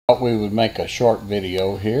Thought we would make a short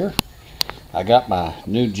video here. I got my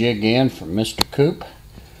new jig in from Mr. Coop.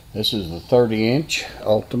 This is the 30-inch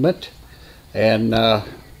Ultimate, and I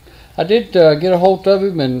did get a hold of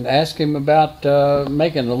him and ask him about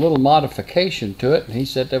making a little modification to it, and he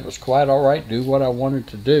said that was quite all right, do what I wanted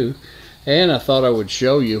to do. And I thought I would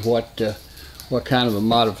show you what kind of a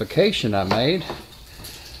modification I made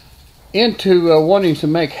into wanting to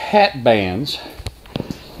make hat bands.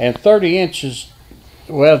 And 30 inches,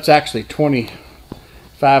 well, it's actually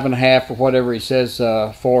 25 and a half or whatever he says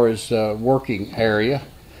for his working area.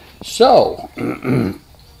 So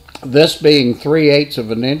this being 3/8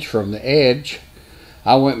 of an inch from the edge,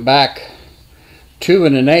 I went back 2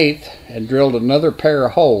 1/8 and drilled another pair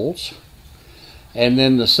of holes. And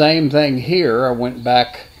then the same thing here, I went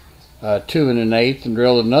back 2 1/8 and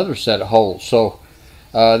drilled another set of holes. So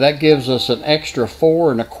that gives us an extra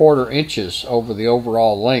 4 1/4 inches over the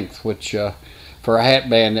overall length, which for a hat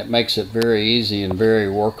band, that makes it very easy and very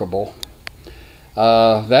workable.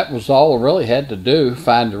 That was all I really had to do,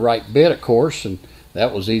 find the right bit, of course, and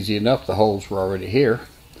that was easy enough. The holes were already here.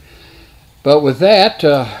 But with that,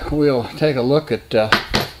 we'll take a look at a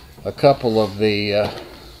couple of the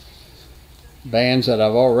bands that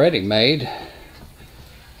I've already made.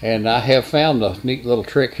 And I have found a neat little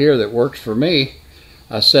trick here that works for me.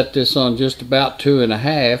 I set this on just about 2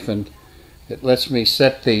 1/2, and it lets me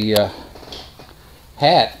set the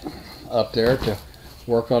hat up there to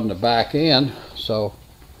work on the back end. So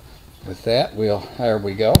with that, there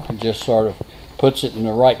we go. It just sort of puts it in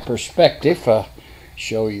the right perspective.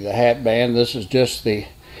 Show you the hat band. This is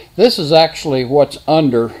actually what's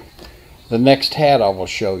under the next hat I will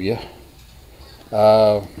show you.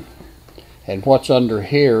 And what's under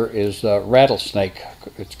here is rattlesnake.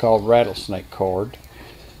 It's called rattlesnake cord.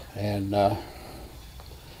 And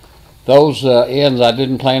those ends I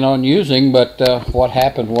didn't plan on using, but what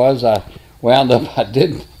happened was I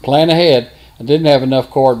didn't plan ahead. I didn't have enough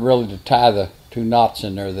cord really to tie the 2 knots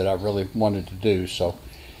in there that I really wanted to do, so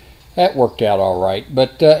that worked out all right.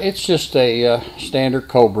 But it's just a standard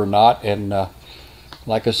cobra knot, and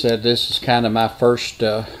like I said, this is kind of my first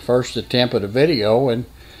attempt at a video, and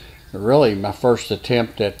really my first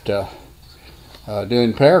attempt at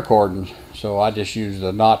doing paracording. So I just used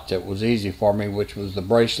the knot that was easy for me, which was the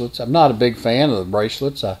bracelets. I'm not a big fan of the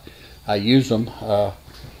bracelets. I use them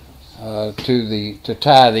to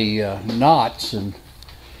tie the knots. And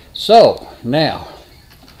so now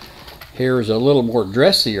here's a little more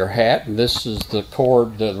dressier hat, and this is the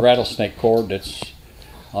cord, the rattlesnake cord, that's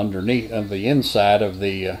underneath of the inside of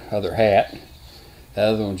the other hat. The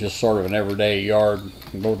other one's just sort of an everyday yard,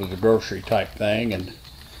 go to the grocery type thing, and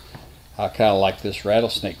I kind of like this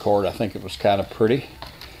rattlesnake cord. I think it was kind of pretty.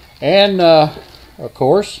 And of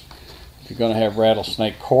course, if you're going to have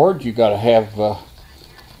rattlesnake cord, you got to have a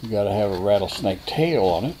rattlesnake tail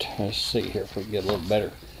on it. Let's see here if we can get a little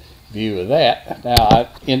better view of that. Now, I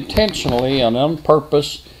intentionally and on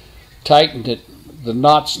purpose tightened the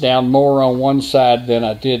knots down more on one side than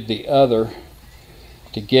I did the other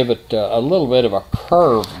to give it a little bit of a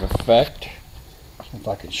curved effect. If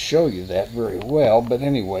I can show you that very well, but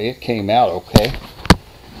anyway, it came out okay.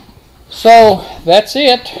 So that's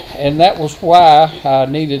it, and that was why I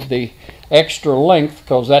needed the extra length,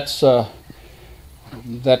 because that's that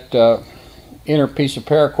inner piece of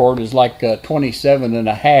paracord is like 27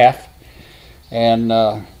 1/2, and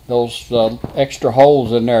those extra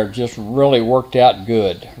holes in there just really worked out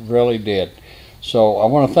good, really did. So I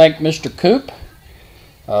want to thank Mr. Coop.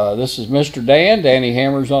 This is Mr. Danny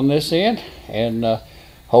Hammers on this end, and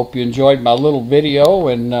hope you enjoyed my little video,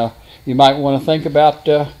 and you might want to think about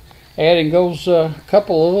adding those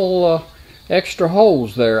couple of little extra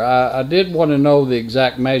holes there. I did want to know the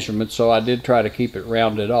exact measurement, so I did try to keep it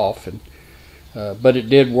rounded off, and but it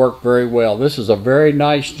did work very well. This is a very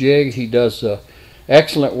nice jig. He does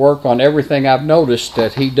excellent work on everything I've noticed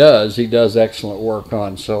that he does. He does excellent work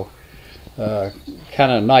on, so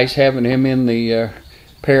kind of nice having him in the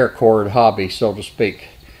paracord hobby, so to speak.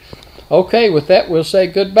 Okay, with that, we'll say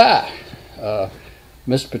goodbye.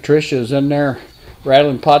 Miss Patricia is in there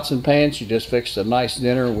rattling pots and pans. She just fixed a nice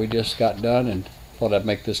dinner we just got done, and thought I'd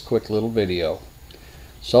make this quick little video.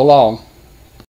 So long.